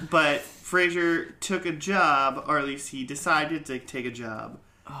 But Frasier took a job, or at least he decided to take a job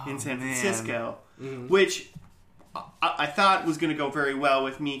in San man. Francisco, which I thought was going to go very well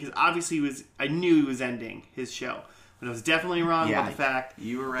with me because obviously I knew he was ending his show, but I was definitely wrong Yeah, about the fact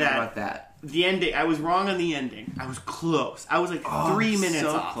You were right that about that. the ending. I was wrong on the ending. I was close. I was like 3 minutes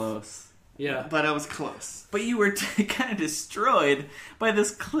so off, close. Yeah. but I was close. But you were kind of destroyed by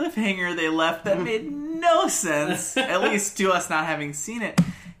this cliffhanger they left that made no sense, at least to us not having seen it.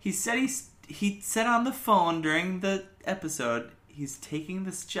 He said he said on the phone during the episode he's taking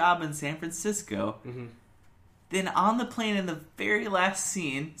this job in San Francisco. Then on the plane in the very last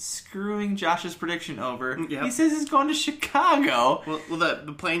scene, screwing Josh's prediction over, Yep. he says he's going to Chicago. Well,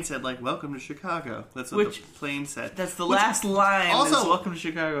 the plane said like "Welcome to Chicago." That's what Which- the plane said. That's the Which- last line. also- is welcome to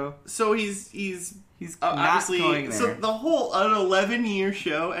Chicago. So he's He's not obviously going there. so the whole an 11-year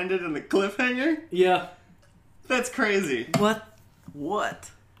show ended in a cliffhanger. Yeah. That's crazy. What?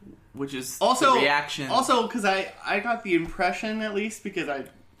 Which is Also, the reaction. Also, because I got the impression, at least, because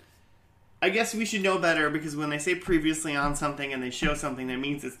I guess we should know better, because when they say previously on something and they show something, that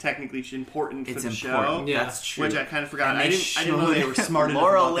means it's technically important for it's the important. show. Yeah. That's true. Which I kind of forgot. And I they didn't know they were showed smart enough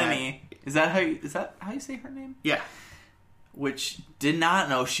Laura about Linney. Is that how you say her name? that. Yeah. Which did not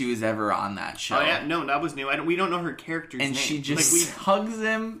know she was ever on that show. Oh yeah. No, that was new. We don't know her character's And name. she just like, hugs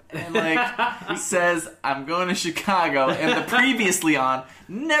him and says, "I'm going to Chicago." And the previously on,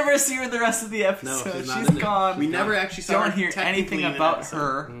 never see her the rest of the episode. she's not She's in it. gone. we never actually saw don't her hear technically anything in an about episode.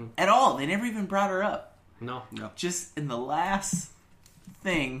 her at all. They never even brought her up. No. Just in the last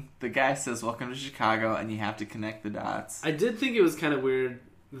thing, the guy says, "Welcome to Chicago," and you have to connect the dots. I did think it was kind of weird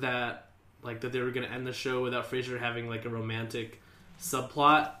that they were going to end the show without Frasier having like a romantic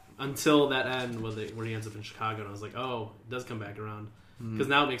subplot until that end where he ends up in Chicago, and I was like, oh, it does come back around, because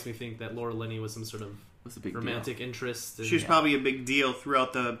now it makes me think that Laura Linney was some sort of What's the big romantic interest. And, She was probably a big deal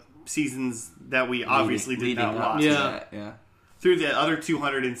throughout the seasons that we obviously did not up watch. to Yeah. that, yeah. Through the other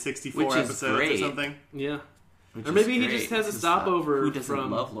 264 Which is episodes great. or something. yeah. Which Or is maybe he great. just has a This is stopover Who doesn't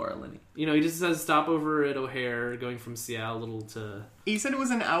from- love Laura Linney? He just has a stopover at O'Hare going from Seattle to... He said it was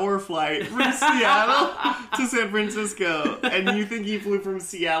an hour flight from Seattle to San Francisco, and you think he flew from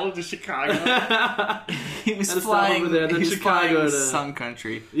Seattle to Chicago? He was Had to stop flying. over there, then he was Chicago flying to- Sun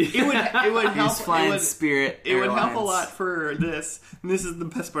Country. It would He help. was flying It would, Spirit. it would help a Airlines. lot for this. And this is the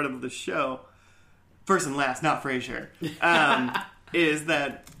best part of the show. First and last, not Frasier. Is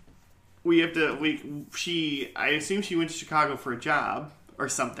that we have to? I assume she went to Chicago for a job or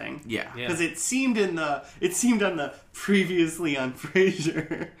something. Yeah. Yeah. Because it seemed on the previously on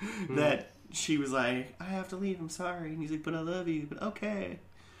Frasier that she was like, I have to leave, I'm sorry. And he's like, but I love you, but okay.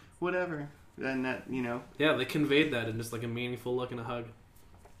 Whatever. And that, Yeah, they conveyed that in just like a meaningful look and a hug.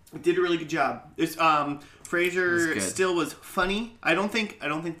 did a really good job. Frasier good. still was funny. I don't think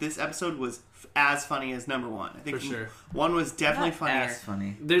this episode was as funny as number one. I think For sure. one was definitely Not funnier. as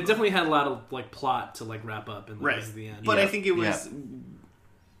funny. They definitely had a lot of like plot to like wrap up and Right. this is the end. But Yeah. I think it was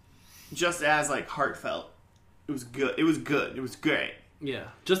just as like heartfelt It was good. It was good. It was great. Yeah,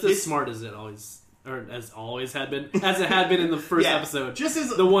 just as smart as it always, or as always had been, as it had been in the first episode. Just as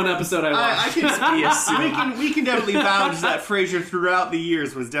the one episode I watched. we can definitely vouch that Frasier throughout the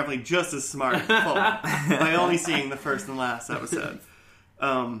years was definitely just as smart by only seeing the first and last episode.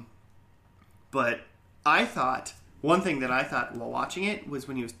 But I thought one thing that I thought while watching it was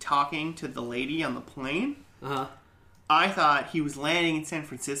when he was talking to the lady on the plane. I thought he was landing in San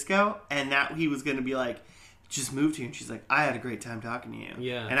Francisco and that he was going to be like, just moved here, and she's like, I had a great time talking to you.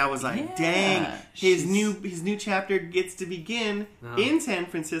 Yeah. And I was like, dang, his new chapter gets to begin in San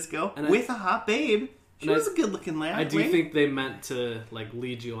Francisco with a hot babe. She was a good looking lady. I do think they meant to like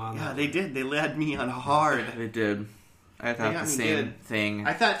lead you on. Yeah, they did. They led me on hard. They did. I thought the same thing.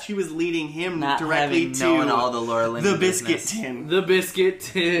 I thought she was leading him Not directly to knowing all the Laura Linney the biscuit business. tin. The biscuit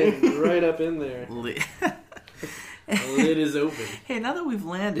tin, right up in there. The lid is open. Hey, now that we've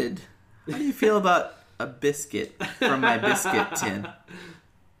landed, how do you feel about a biscuit from my biscuit tin?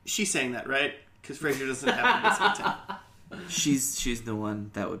 She's saying that, right? Because Frasier doesn't have a biscuit tin. She's the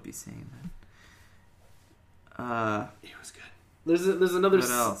one that would be saying that. It was good. There's another. What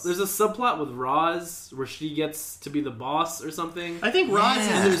else? There's a subplot with Roz where she gets to be the boss or something. I think Roz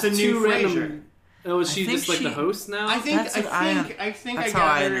is the new Frasier. Oh, is she just like the host now? I think That's what I that's got how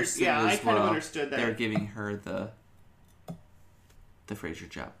I her. understood Yeah, it I as kind of well. understood that. They're giving her the Frasier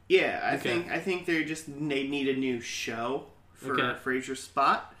job. Yeah, I Okay. think they need a new show for Frasier's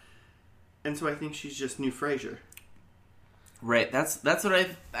spot, and so I think she's just new Frasier. Right. That's what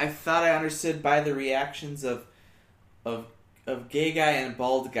I thought I understood by the reactions of gay guy and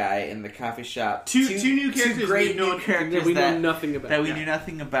bald guy in the coffee shop. Two new characters. Two great we know new characters we know nothing about. that we knew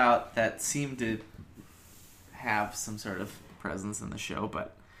nothing about that seemed to have some sort of presence in the show,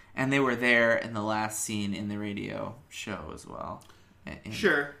 and they were there in the last scene in the radio show as well.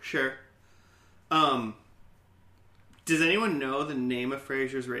 Sure. Does anyone know the name of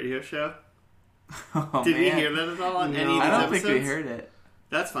Frasier's radio show? Oh, Did we man. hear that at all on No. any of these I don't episodes? think we heard it.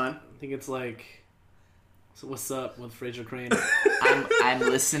 That's fun. I think it's like, so what's up with Frasier Crane? I'm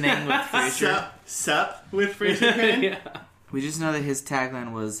listening with Frasier. Sup with Frasier Crane? Yeah. We just know that his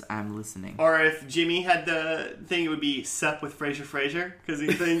tagline was "I'm listening." Or if Jimmy had the thing, it would be "Sup with Frasier," because he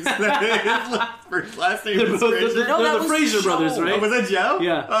thinks that his first last name is Frasier. They're that the was Frasier Joe. brothers, right? Oh, was that Joe?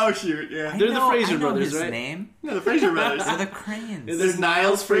 Yeah. Oh shoot, yeah. They're the Frasier I know brothers, his right? name. No, the Frasier brothers. They're the Cranes. There's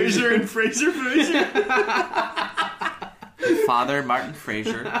Niles Frasier and Frasier. Father Martin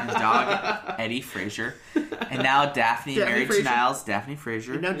Frasier and dog Eddie Frasier, and now Daphne married to Frasier. Niles. Daphne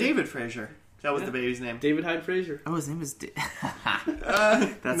Frasier. And now David Frasier. That was the baby's name. David Hyde Frasier. Oh, his name is. That's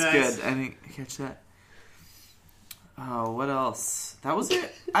Nice. good. I didn't catch that. Oh, what else? That was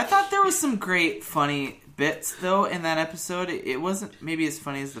it. I thought there was some great, funny bits though in that episode. It wasn't maybe as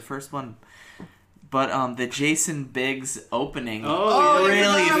funny as the first one, but the Jason Biggs opening Oh, yeah,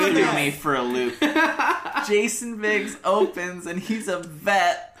 really I remember threw that. me for a loop. Jason Biggs opens and he's a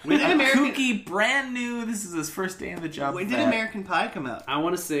vet. When did a American- kooky, brand new. This is his first day on the job. When did vet. American Pie come out? I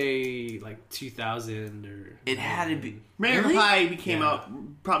want to say like 2000 or. It had to be American really? Pie came Yeah.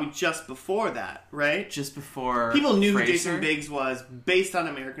 out probably just before that, right? just before People knew who Frasier. Jason Biggs was based on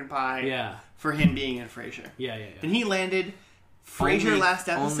American Pie. Yeah. For him being in Frasier. Yeah. And he landed Frasier Only- last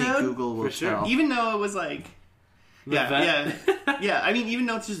episode. Only Google will For sure. tell. Even though it was like, The vet. yeah. I mean, even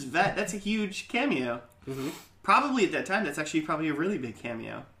though it's just vet, that's a huge cameo. Mm-hmm. Probably at that time, that's actually probably a really big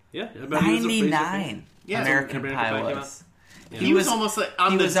cameo. Yeah. But he was a Frasier fan. 99. Yeah, American American Pie Pie came was. Yeah. He was almost like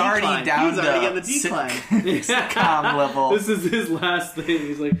on he the was decline. already down He was already to on the decline. sitcom level. This is his last thing.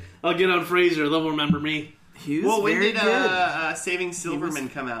 He's like, I'll get on Frasier. They'll remember me. He was Well, when very did good. Saving Silverman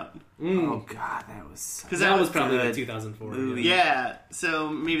come out? Oh god, that was Because That was probably good like 2004. movie. Yeah. Yeah, so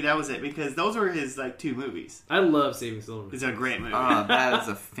maybe that was it. Because those were his like two movies. I love Saving Silverman. It's a great movie. that is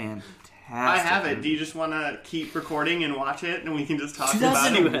a fantastic. I have it. movie. Do you just want to keep recording and watch it, and we can just talk about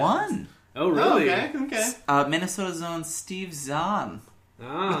it? 2001. Oh, really? Oh, okay. Minnesota's own Steve Zahn.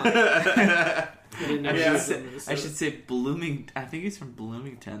 Ah. I didn't know Yeah. he was in Minnesota. I should say Bloomington. I think he's from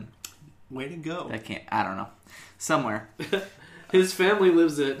Bloomington. Way to go. I don't know. Somewhere. His family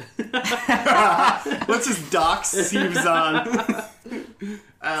lives it. Let's just dox Steve Zahn. Did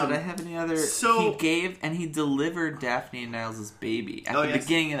I have any other? so- he gave and he delivered Daphne and Niles' baby at Oh, the yes.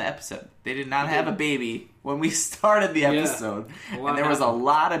 beginning of the episode. They did not have a baby when we started the episode, A lot and there was a happened.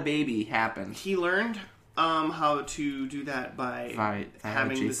 lot of baby happened. He learned how to do that by By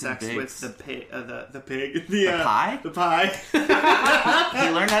having the Jason sex Biggs. with the pig. The pig. The pie? The pie. He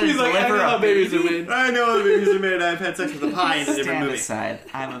learned how to He's like, I deliver know how a babies baby. are made. I know how babies are made. I've had sex with a pie in a different Stand movie. aside.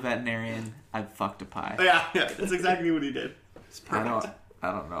 I'm a veterinarian. I've fucked a pie. Yeah, that's exactly what he did. I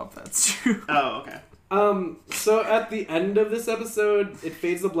don't know if that's true. Oh, okay. So at the end of this episode, it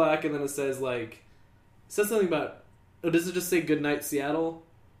fades to black, and then it says something about. Oh, does it just say "Goodnight, Seattle"?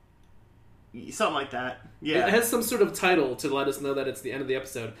 Something like that. Yeah. It has some sort of title to let us know that it's the end of the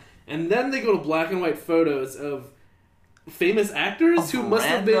episode, and then they go to black and white photos of famous actors who must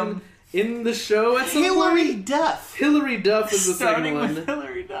have been in the show at some Hillary point. Duff. Hillary Duff was the second Starting one. with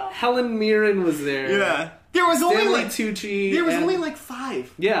Hillary Duff. Helen Mirren was there. Yeah. There was Stanley only Tucci. There was and- only like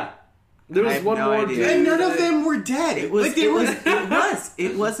 5. Yeah. There I was have one no more idea. dude. And none of them were dead. It was. Like, they It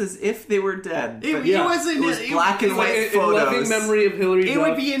were. was as if they were dead. It, but yeah. wasn't. it was black and It's white like in photos. loving memory of Hillary It Duff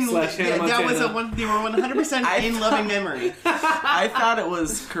would be in. slash Hannah Yeah, that was Montana. one. They were 100% I in thought- loving memory. I thought it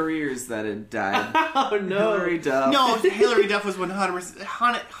was careers that had died. Oh no! Hillary Duff. No, Hillary Duff was 100%.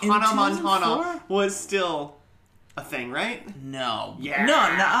 Hannah Montana 2004? was still a thing, right? No. Yeah. No,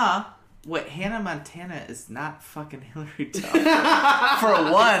 nuh-uh. What, Hannah Montana is not fucking Hillary Duff.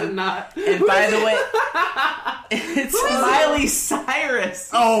 For one. Not. And by the way, it's Miley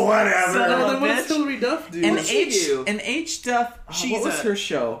Cyrus. Oh, whatever. Son of a Then what's bitch. Hillary Duff do? And What'd she H do? and H Duff. She's what was a- her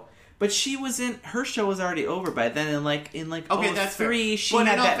show? But she was in. Her show was already over by then. And Okay, that's fair. 03, she But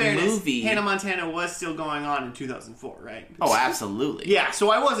had in all that fairness, movie. Hannah Montana was still going on in 2004, right? Oh, absolutely. Yeah, so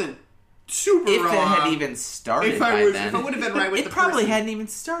I wasn't super If wrong. it had even started If I by was- then, if I would have been right with it the probably person. hadn't even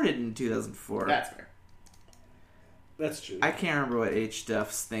started in 2004. That's fair. That's true. I can't remember what H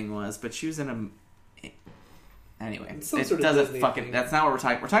Duff's thing was, but she was in a. Anyway, Some it sort of doesn't Disney fucking. thing. That's not what we're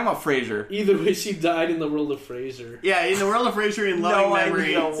talking. We're talking about Frasier. Either way, she died in the world of Frasier. Yeah, in the world of Frasier in loving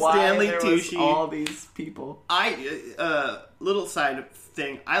memory, Stanley Tucci. all these people. Little side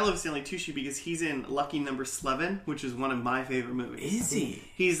thing. I love Stanley Tucci because he's in Lucky Number 11, which is one of my favorite movies. Is he?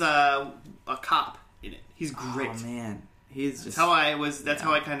 He's a cop in it. He's great. Oh man, he's That's just. how I was. That's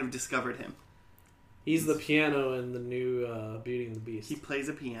how I kind of discovered him. He's the piano in the new Beauty and the Beast. He plays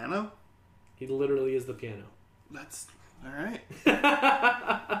a piano. He literally is the piano. That's all right. Is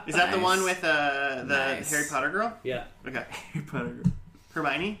that the Nice. one with the Nice. Harry Potter girl? Yeah. Okay. Harry Potter.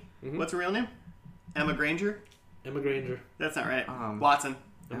 Hermione. Mhm. What's her real name? Emma Granger. Emma Granger. That's not right. Um, Watson.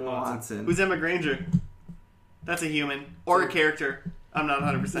 Emma Emma Watson. Watson. Who's Emma Granger? That's a human or a character. I'm not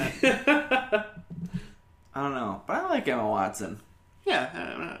 100%. I don't know, but I like Emma Watson.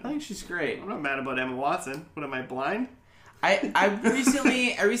 Yeah, I think she's great. I'm not mad about Emma Watson. What am I blind? I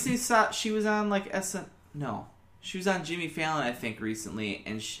recently saw she was on she was on Jimmy Fallon I think recently,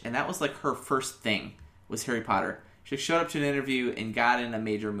 and that was like her first thing was Harry Potter. She showed up to an interview and got in a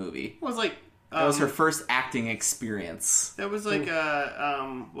major movie. It was like That was her first acting experience. That was like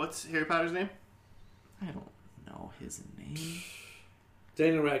what's Harry Potter's name? I don't know his name.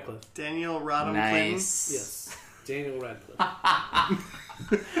 Daniel Radcliffe. Daniel Rodham Nice. Yes. Daniel Radcliffe.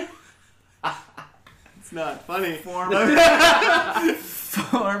 Clinton. It's not funny.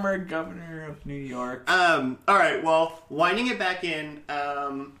 Former governor of New York. All right. Well, winding it back in.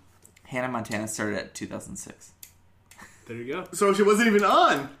 Hannah Montana started at 2006. There you go. So she wasn't even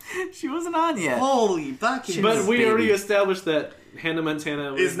on. She wasn't on yet. Holy buckets! She But was we baby. already established that Hannah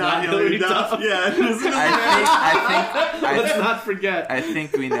Montana was is not Hillary Duff. Yeah. Let's not forget. I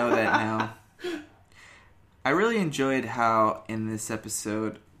think we know that now. I really enjoyed how in this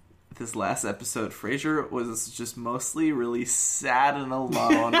last episode, Frasier was just mostly really sad and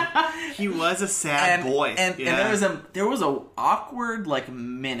alone. He was a sad boy. And Yeah. there was a awkward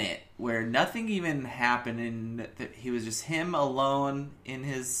minute where nothing even happened, and he was just him alone in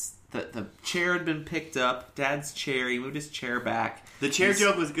his. The chair had been picked up, Dad's chair. He moved his chair back. The chair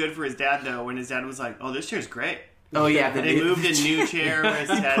joke was good for his dad though. When his dad was like, "Oh, this chair's great." Oh yeah, And they moved a new chair for his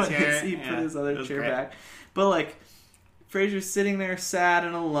dad's chair. He put Yeah, his it other was chair great. back. But Frasier's sitting there sad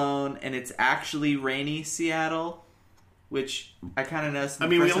and alone, and it's actually rainy Seattle, which I kind of noticed. I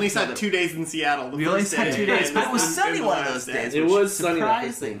mean, we only saw 2 days in Seattle. We only saw 2 days, but it was sunny one of those days. It which was is sunny. that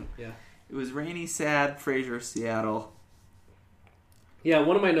first surprising. day. Yeah. It was rainy, sad, Frasier, Seattle. Yeah,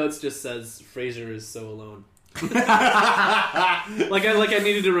 one of my notes just says Frasier is so alone. I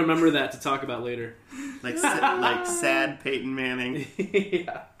needed to remember that to talk about later. Like sad Peyton Manning.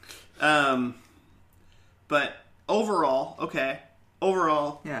 Yeah. But overall,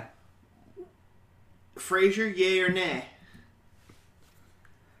 Yeah. Frasier, yay or nay?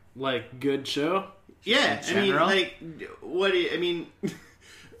 Good show. Yeah, In general? what do you, I mean,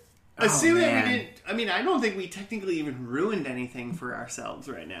 assuming man. we didn't, I mean, I don't think we technically even ruined anything for ourselves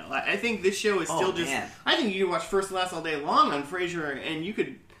right now. I think this show is still just, man. I think you can watch First and Last all day long on Frasier, and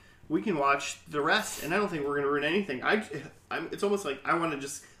we can watch the rest, and I don't think we're going to ruin anything. It's almost like I want to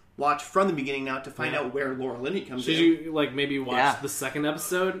just watch from the beginning now to find out where Laura Linney comes Should in. you maybe watch Yeah. the second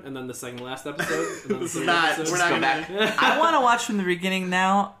episode and then the second last episode? And then the This is third not, episode? we're not Go going back. to, I want to watch from the beginning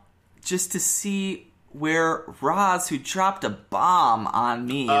now, just to see where Roz, who dropped a bomb on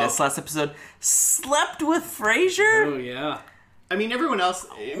me this last episode, slept with Frasier? Oh yeah. I mean, everyone else.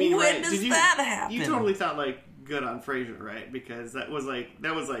 I mean, When right? does Did you, that happen? You totally thought good on Frasier, right? Because that was like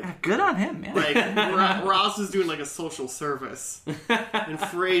Good on him, man. like Ross was doing like a social service, and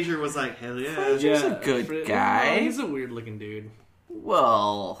Frasier was like, hell yeah. Frasier's a good guy. He's a weird looking dude.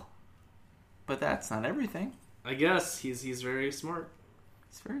 Well, but that's not everything. I guess he's very smart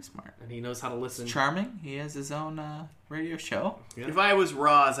He's very smart. and he knows how to listen. Charming. He has his own radio show. Yeah. If I was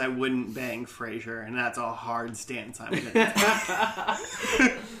Roz, I wouldn't bang Frasier, and that's a hard stance I'm gonna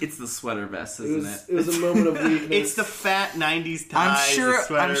take. It's the sweater vest, isn't it? It was a moment of weakness. It's the fat '90s ties.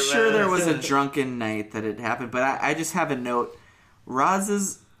 I'm sure there vest. was a drunken night that it happened, but I just have a note. Roz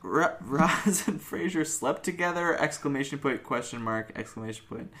and Frasier slept together! ! Question mark! !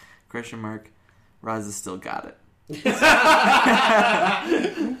 Question mark! Roz has still got it.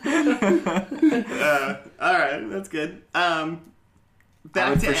 All right, that's good. I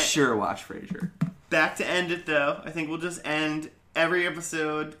would for sure watch Frasier. Back to end it though. I think we'll just end every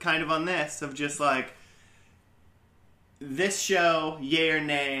episode kind of on this of just like this show, yay or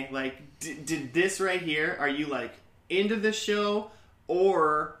nay. Like, did this right here? Are you like into this show,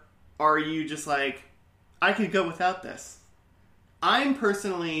 or are you just like, I could go without this? I'm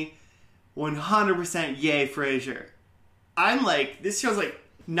personally 100% yay Frasier. I'm like, this show's like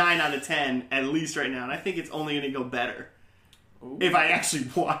 9 out of 10 at least right now, and I think it's only going to go better if I actually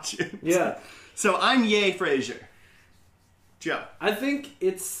watch it. Yeah. So I'm yay Frasier. Joe. I think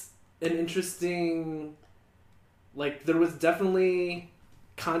it's an interesting... Like, there was definitely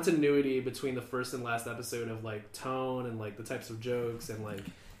continuity between the first and last episode of, like, tone and, like, the types of jokes and, like,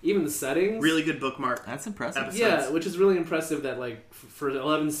 even the settings. Really good bookmark. That's impressive. Episodes. Yeah, which is really impressive that, like, for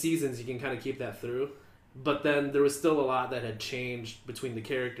 11 seasons you can kind of keep that through. But then there was still a lot that had changed between the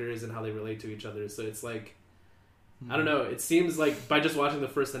characters and how they relate to each other. So it's like, I don't know. It seems like by just watching the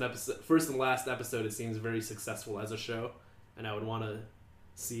first and last episode, it seems very successful as a show, and I would want to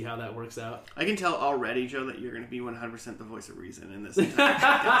see how that works out. I can tell already, Joe, that you're going to be 100% the voice of reason in this entire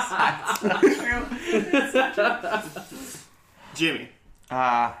podcast. Jimmy.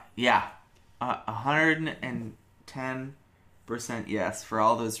 Yeah. 110% yes for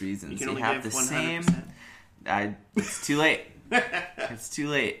all those reasons. You can only have give the 100%. same. It's too late. It's too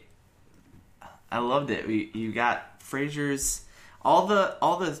late. I loved it. You got Frasier's all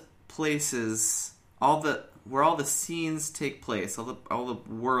the places, where all the scenes take place, all the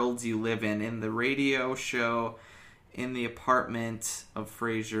worlds you live in the radio show, in the apartment of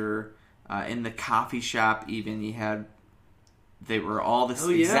Frasier, in the coffee shop. Even they were all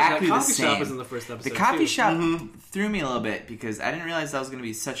exactly the coffee same. shop was in the first episode. The coffee too. shop threw me a little bit because I didn't realize that was going to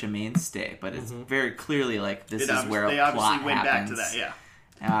be such a mainstay, but it's very clearly like this is where they a obviously plot went happens. back to that,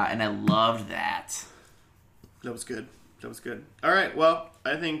 yeah. And I loved that. That was good. All right, well,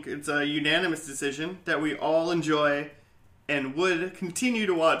 I think it's a unanimous decision that we all enjoy and would continue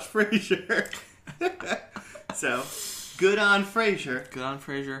to watch Frasier. So, good on Frasier. Good on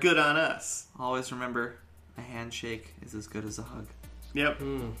Frasier. Good on us. Always remember, a handshake is as good as a hug. Yep.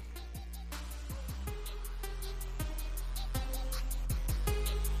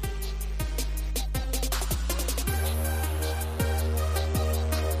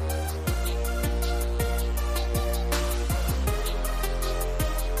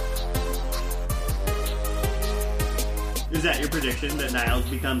 Is that your prediction, that Niles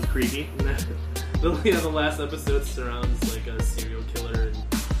becomes creepy? The last episode surrounds like a serial killer in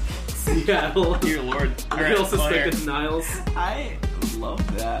Seattle. Dear Lord. I feel suspected Niles. I love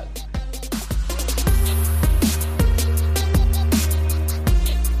that.